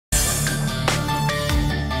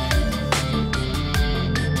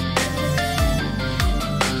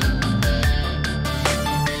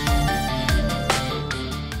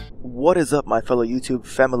What is up, my fellow YouTube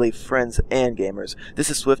family, friends, and gamers? This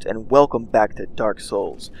is Swift, and welcome back to Dark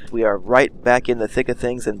Souls. We are right back in the thick of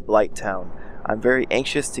things in Blighttown. I'm very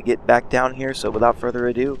anxious to get back down here, so without further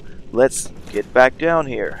ado, let's get back down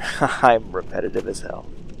here. I'm repetitive as hell.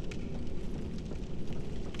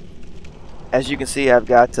 As you can see, I've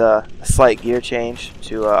got a slight gear change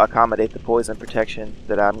to accommodate the poison protection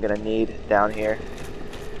that I'm going to need down here.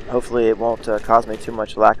 Hopefully it won't cause me too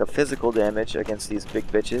much lack of physical damage against these big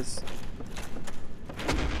bitches.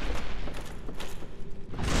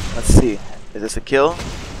 Let's see. Is this a kill?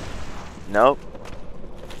 Nope.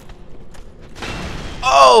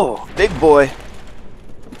 Oh! Big boy!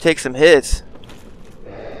 Take some hits.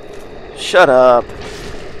 Shut up.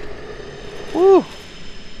 Woo!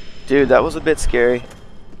 Dude, that was a bit scary.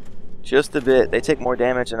 Just a bit. They take more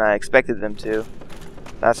damage than I expected them to.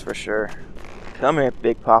 That's for sure. Come here,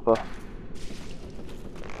 Big Papa.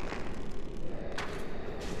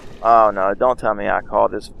 Oh no, don't tell me I called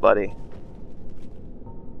this buddy.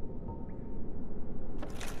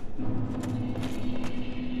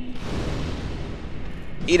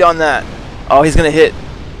 Eat on that. Oh, he's gonna hit.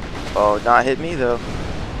 Oh, not hit me though.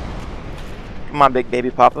 Come on, big baby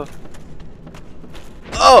Papa.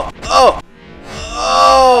 Oh! Oh!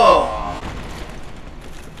 Oh!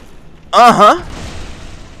 Uh-huh.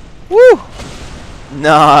 Woo!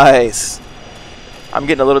 Nice. I'm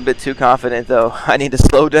getting a little bit too confident though. I need to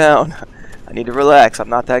slow down. I need to relax. I'm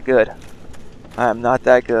not that good. I am not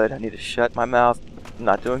that good. I need to shut my mouth. I'm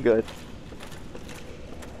not doing good.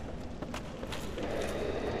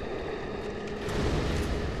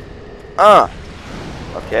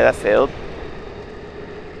 Okay, that failed.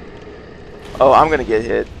 Oh, I'm gonna get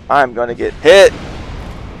hit. I'm gonna get hit.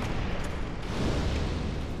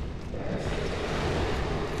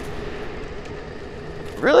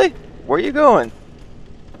 Really? Where are you going?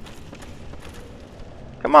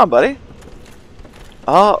 Come on, buddy.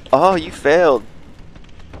 Oh, you failed.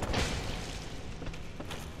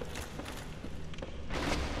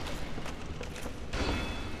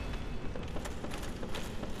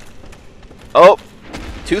 Oh,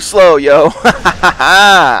 too slow, yo.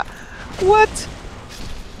 What?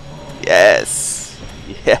 Yes.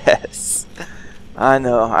 Yes. I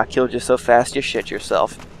know, I killed you so fast you shit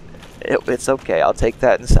yourself. It's okay, I'll take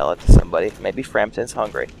that and sell it to somebody. Maybe Frampton's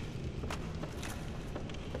hungry.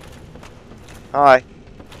 Hi.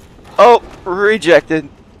 Oh, rejected.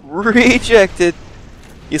 Rejected.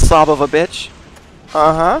 You slob of a bitch.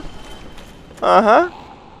 Uh-huh. Uh-huh.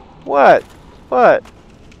 What? What?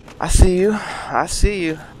 I see you. I see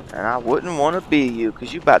you. And I wouldn't want to be you,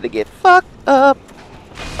 because you about to get fucked up.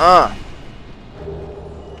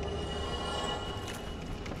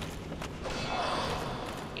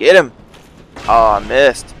 Get him. Oh, I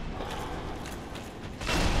missed.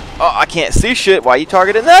 Oh, I can't see shit. Why are you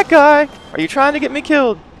targeting that guy? Are you trying to get me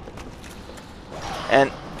killed?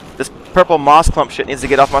 And this purple moss clump shit needs to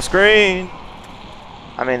get off my screen.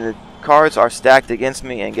 I mean, the cards are stacked against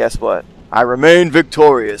me, and guess what? I remain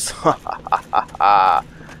victorious.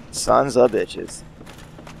 Sons of bitches.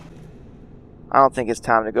 I don't think it's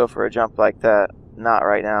time to go for a jump like that. Not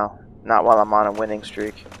right now. Not while I'm on a winning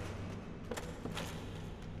streak.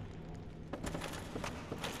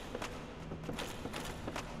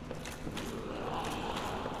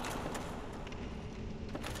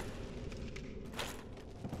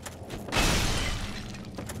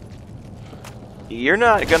 You're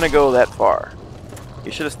not gonna go that far.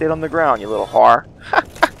 You should have stayed on the ground, you little whore.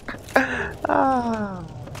 Ah.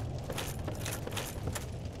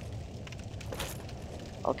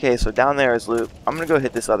 Okay, so down there is loot. I'm gonna go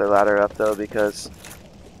hit this other ladder up though, because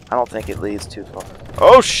I don't think it leads too far.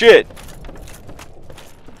 Oh shit!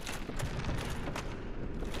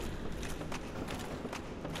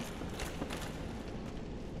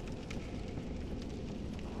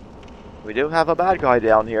 We do have a bad guy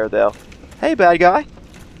down here though. Hey, bad guy.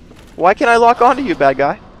 Why can't I lock onto you, bad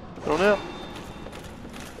guy? I don't know.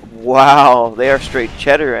 Wow, they are straight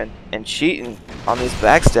cheddar and cheating on these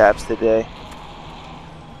backstabs today.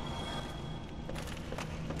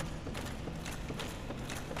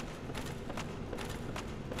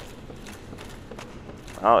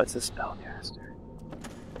 Oh, it's a spellcaster.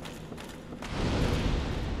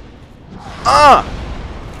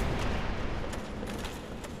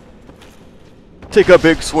 Take a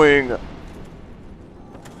big swing.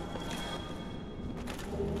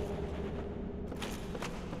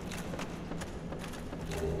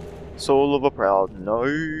 Soul of a proud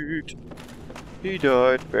knight, he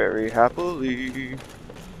died very happily.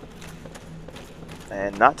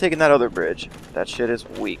 And not taking that other bridge. That shit is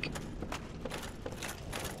weak.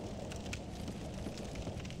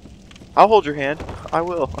 I'll hold your hand. I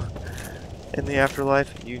will. In the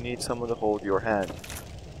afterlife, you need someone to hold your hand.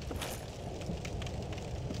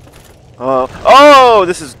 Oh, oh,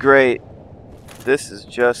 this is great. This is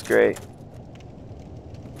just great.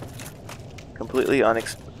 Completely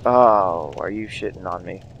unexpected. Oh, are you shitting on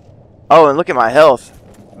me? Oh, and look at my health.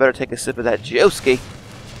 I better take a sip of that Joski.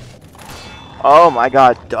 Oh my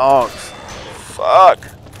god, dogs. Fuck.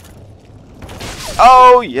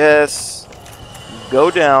 Oh, yes.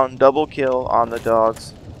 Go down, double kill on the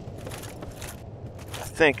dogs. I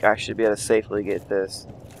think I should be able to safely get this.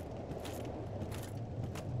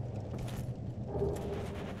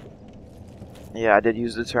 Yeah, I did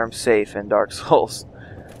use the term safe in Dark Souls.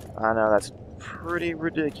 I know, that's pretty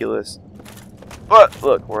ridiculous. But,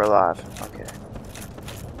 look, we're alive. Okay.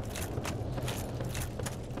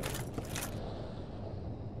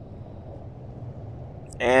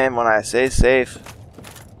 And when I say safe,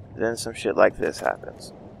 then some shit like this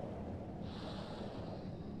happens.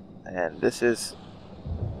 And this is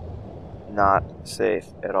not safe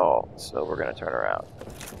at all, so we're gonna turn around.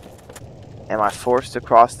 Am I forced to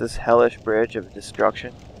cross this hellish bridge of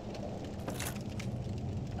destruction?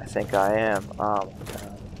 I think I am.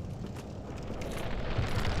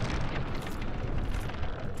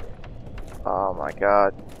 Oh my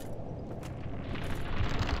god.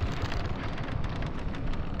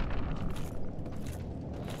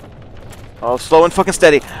 Oh, slow and fucking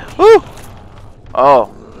steady. Woo!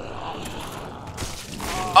 Oh.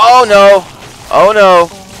 Oh no! Oh no!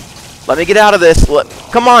 Let me get out of this.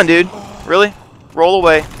 Come on, dude. Really? Roll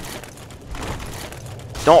away.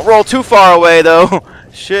 Don't roll too far away, though.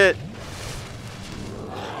 Shit.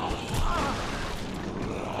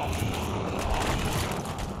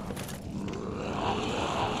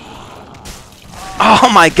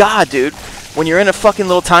 Oh my god, dude. When you're in a fucking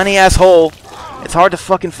little tiny ass hole, it's hard to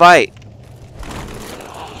fucking fight.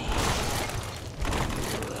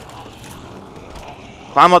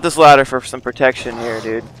 Climb up this ladder for some protection here,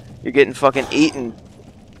 dude. You're getting fucking eaten.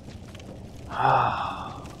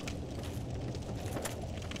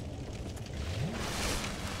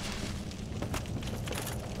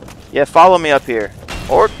 Yeah, follow me up here.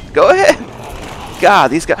 Or, go ahead.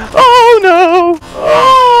 God, these guys. Oh no!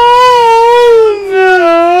 Oh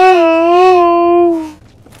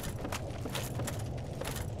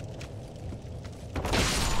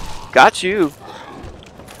no! Got you.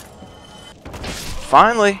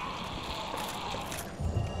 Finally.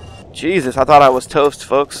 Jesus, I thought I was toast,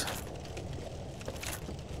 folks.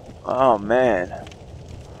 Oh man.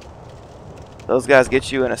 Those guys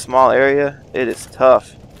get you in a small area. It is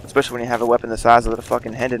tough. Especially when you have a weapon the size of the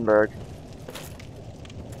fucking Hindenburg.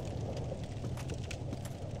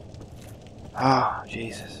 Oh,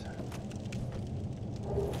 Jesus.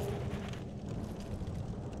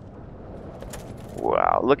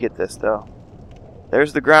 Wow, look at this though.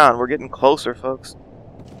 There's the ground. We're getting closer, folks.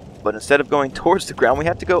 But instead of going towards the ground, we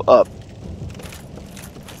have to go up.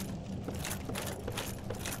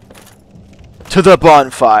 To the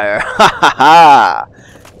bonfire! Ha ha ha!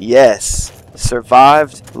 Yes.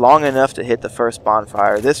 Survived long enough to hit the first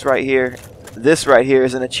bonfire. This right here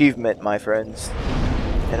is an achievement, my friends.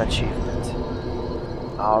 An achievement.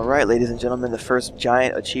 Alright, ladies and gentlemen, the first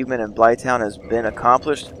giant achievement in Blighttown has been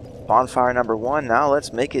accomplished. Bonfire number 1. Now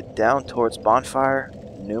let's make it down towards bonfire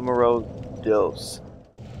numero dos.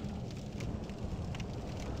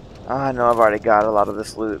 I know I've already got a lot of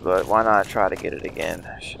this loot, but why not try to get it again?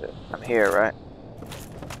 Shit. I'm here, right?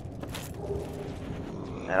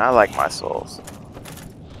 And I like my souls.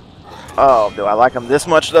 Oh, do I like them this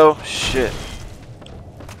much, though? Shit.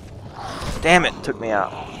 Damn it, took me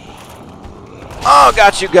out. Oh,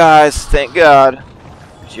 got you guys. Thank God.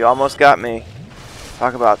 But you almost got me.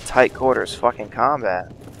 Talk about tight quarters fucking combat.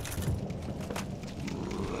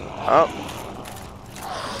 Oh.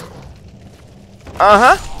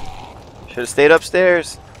 Uh-huh. Should have stayed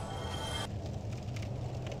upstairs.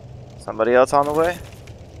 Somebody else on the way?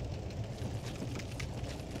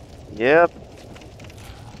 Yep.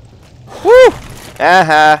 Woo!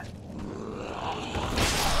 Aha.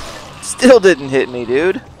 Still didn't hit me,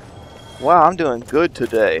 dude. Wow, I'm doing good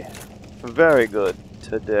today. Very good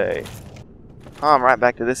today. Oh, I'm right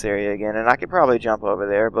back to this area again, and I could probably jump over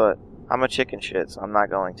there, but I'm a chicken shit, so I'm not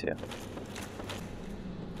going to.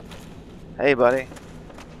 Hey, buddy.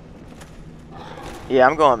 Yeah,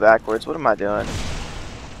 I'm going backwards. What am I doing?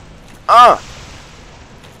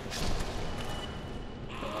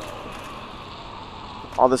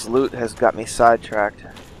 All this loot has got me sidetracked.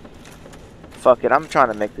 Fuck it, I'm trying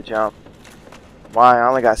to make the jump. Why? I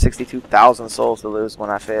only got 62,000 souls to lose when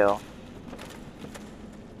I fail.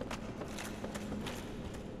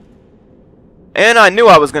 And I knew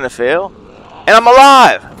I was gonna fail. And I'm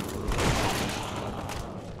alive!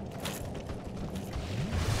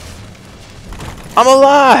 I'm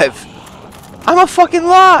alive! I'm a fucking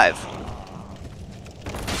live!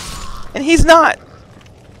 And he's not.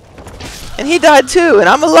 And he died too, and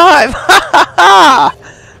I'm alive! Ha ha ha!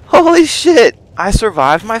 Holy shit! I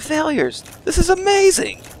survived my failures. This is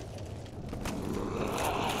amazing!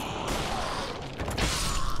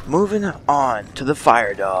 Moving on to the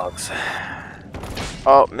fire dogs.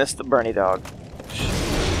 Oh, missed the Bernie dog.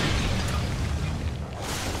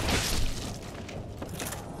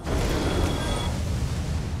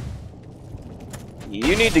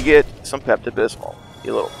 You need to get some Pepto-Bismol,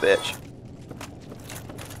 you little bitch.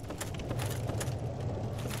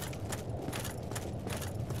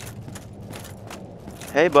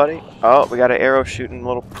 Hey, buddy. Oh, we got an arrow shooting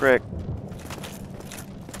little prick.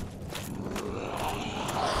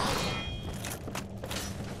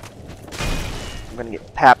 I'm gonna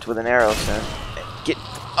get papped with an arrow soon. Get,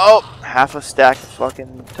 oh, half a stack of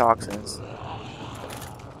fucking toxins.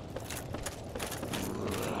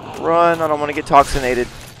 Run, I don't want to get toxinated.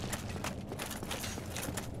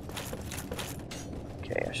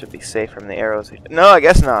 Okay, I should be safe from the arrows. No, I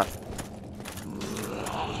guess not.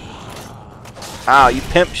 Ow, you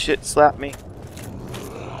pimp shit slapped me.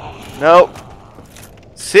 Nope.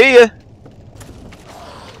 See ya!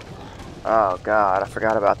 Oh god, I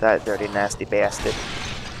forgot about that dirty nasty bastard.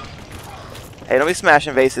 Hey, don't be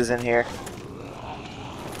smashing vases in here.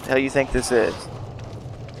 What the hell you think this is?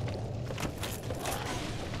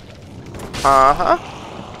 Uh-huh.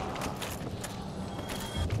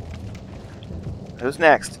 Who's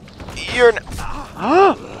next? You're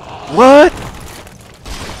what?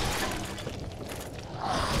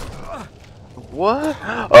 What?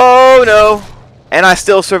 Oh no! And I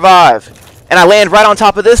still survive. And I land right on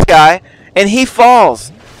top of this guy, and he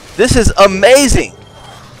falls. This is amazing.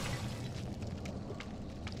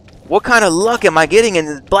 What kind of luck am I getting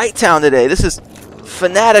in Blighttown today? This is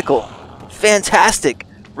fanatical, fantastic,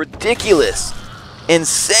 ridiculous,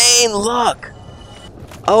 insane luck.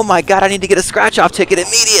 Oh my god, I need to get a scratch-off ticket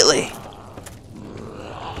immediately.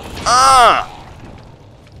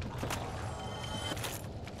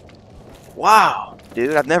 Wow,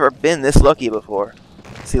 dude, I've never been this lucky before.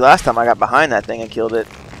 See, last time I got behind that thing and killed it,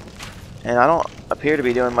 and I don't appear to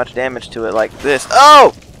be doing much damage to it like this.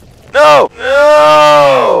 Oh! No!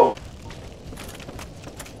 No!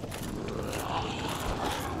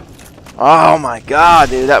 Oh my god,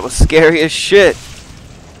 dude, that was scary as shit.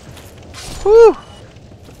 Whew!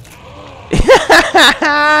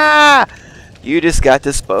 You just got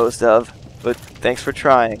disposed of, but thanks for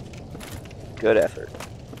trying. Good effort.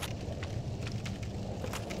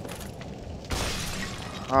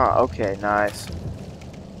 Ah, okay, nice.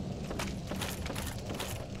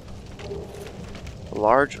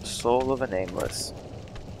 Large soul of a nameless.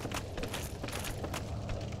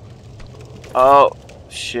 Oh,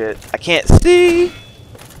 shit. I can't see!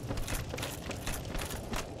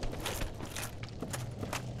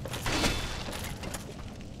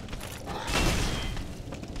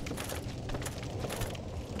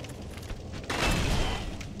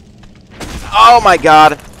 Oh my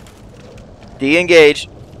god! De-engage.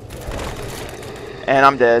 And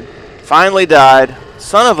I'm dead. Finally died.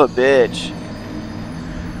 Son of a bitch.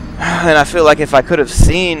 And I feel like if I could have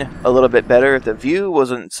seen a little bit better, if the view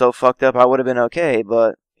wasn't so fucked up, I would have been okay.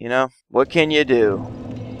 But, you know, what can you do?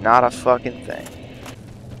 Not a fucking thing.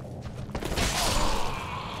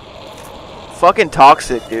 Fucking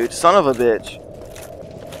toxic, dude. Son of a bitch.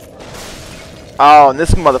 Oh, and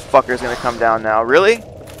this motherfucker's gonna come down now. Really?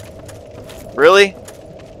 Really?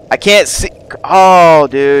 I can't see. Oh,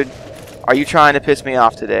 dude. Are you trying to piss me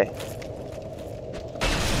off today?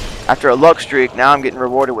 After a luck streak, now I'm getting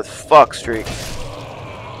rewarded with fuck streak.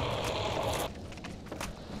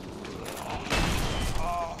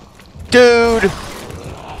 Dude!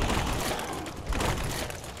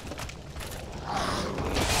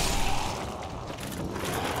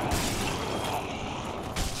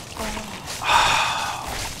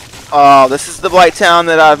 Oh, this is the Blighttown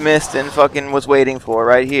that I've missed and fucking was waiting for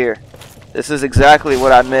right here. This is exactly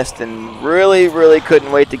what I missed and really, really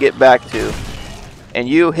couldn't wait to get back to. And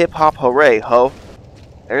you hip-hop hooray, ho.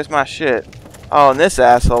 There's my shit. Oh, and this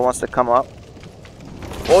asshole wants to come up.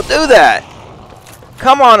 Well, do that!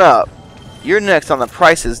 Come on up! You're next on The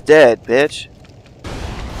Price is Dead, bitch.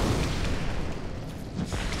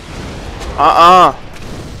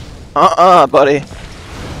 Buddy.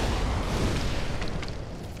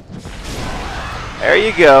 There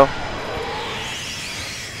you go.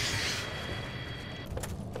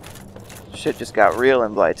 Shit just got real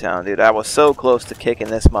in Blighttown, dude. I was so close to kicking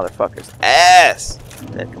this motherfucker's ass.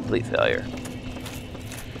 Then complete failure.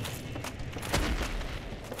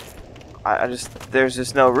 There's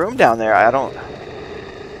just no room down there. I don't...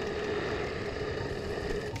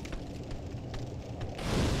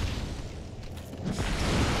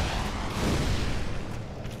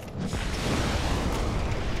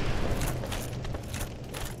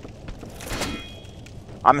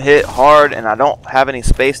 I'm hit hard and I don't have any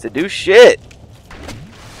space to do shit.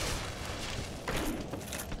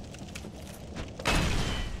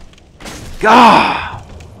 God.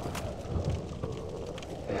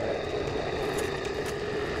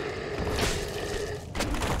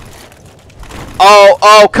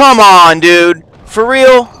 Oh, come on, dude. For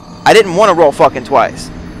real? I didn't want to roll fucking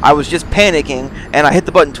twice. I was just panicking and I hit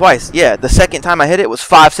the button twice. Yeah, the second time I hit it was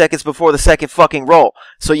 5 seconds before the second fucking roll.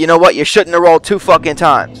 So you know what? You shouldn't have rolled 2 fucking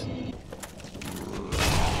times.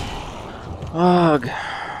 Ugh.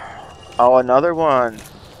 Oh, another one.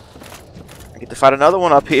 I get to fight another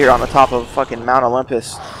one up here on the top of fucking Mount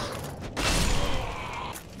Olympus.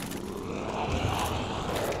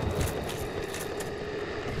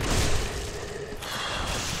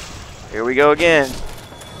 Here we go again.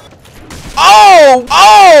 Oh!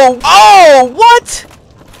 Oh! Oh! What?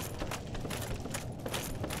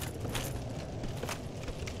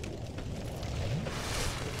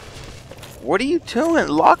 What are you doing?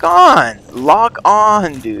 Lock on! Lock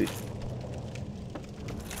on, dude.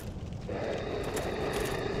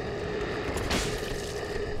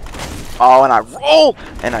 Oh, and I roll!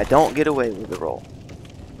 And I don't get away with the roll.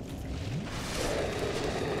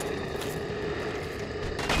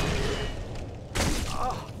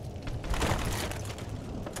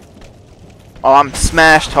 Oh, I'm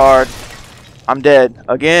smashed hard. I'm dead.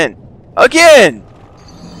 Again. Again!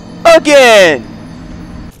 Again!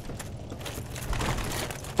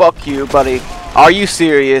 Fuck you, buddy. Are you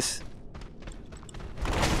serious?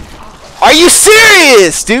 Are you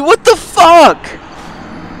serious, dude? What the fuck?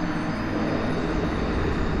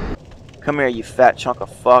 Come here, you fat chunk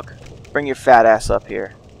of fuck. Bring your fat ass up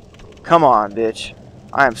here. Come on, bitch.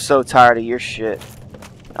 I am so tired of your shit.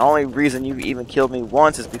 The only reason you even killed me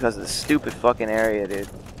once is because of this stupid fucking area, dude.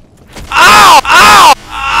 Ow! Ow!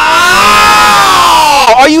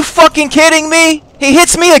 Ow! Are you fucking kidding me? He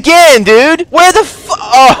hits me again, dude! Where the fu-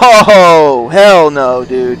 Oh, hell no,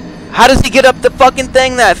 dude. How does he get up the fucking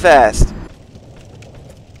thing that fast?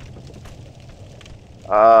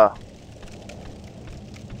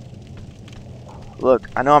 Look,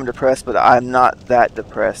 I know I'm depressed, but I'm not that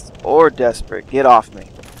depressed or desperate. Get off me.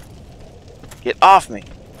 Get off me.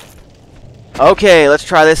 Okay, let's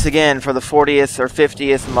try this again for the 40th or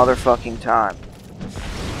 50th motherfucking time.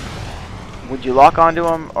 Would you lock onto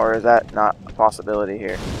him, or is that not a possibility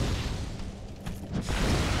here?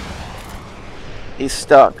 He's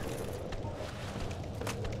stuck.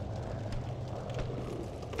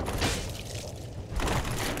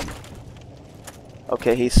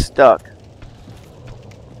 Okay, he's stuck.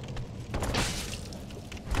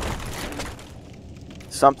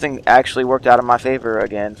 Something actually worked out in my favor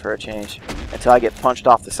again for a change. Until I get punched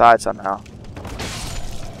off the side somehow.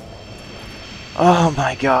 Oh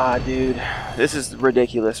my god, dude. This is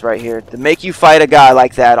ridiculous right here. To make you fight a guy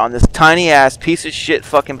like that on this tiny ass piece of shit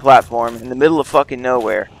fucking platform in the middle of fucking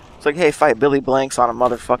nowhere. It's like, hey, fight Billy Blanks on a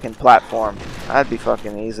motherfucking platform. That'd be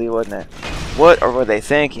fucking easy, wouldn't it? What were they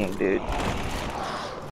thinking, dude?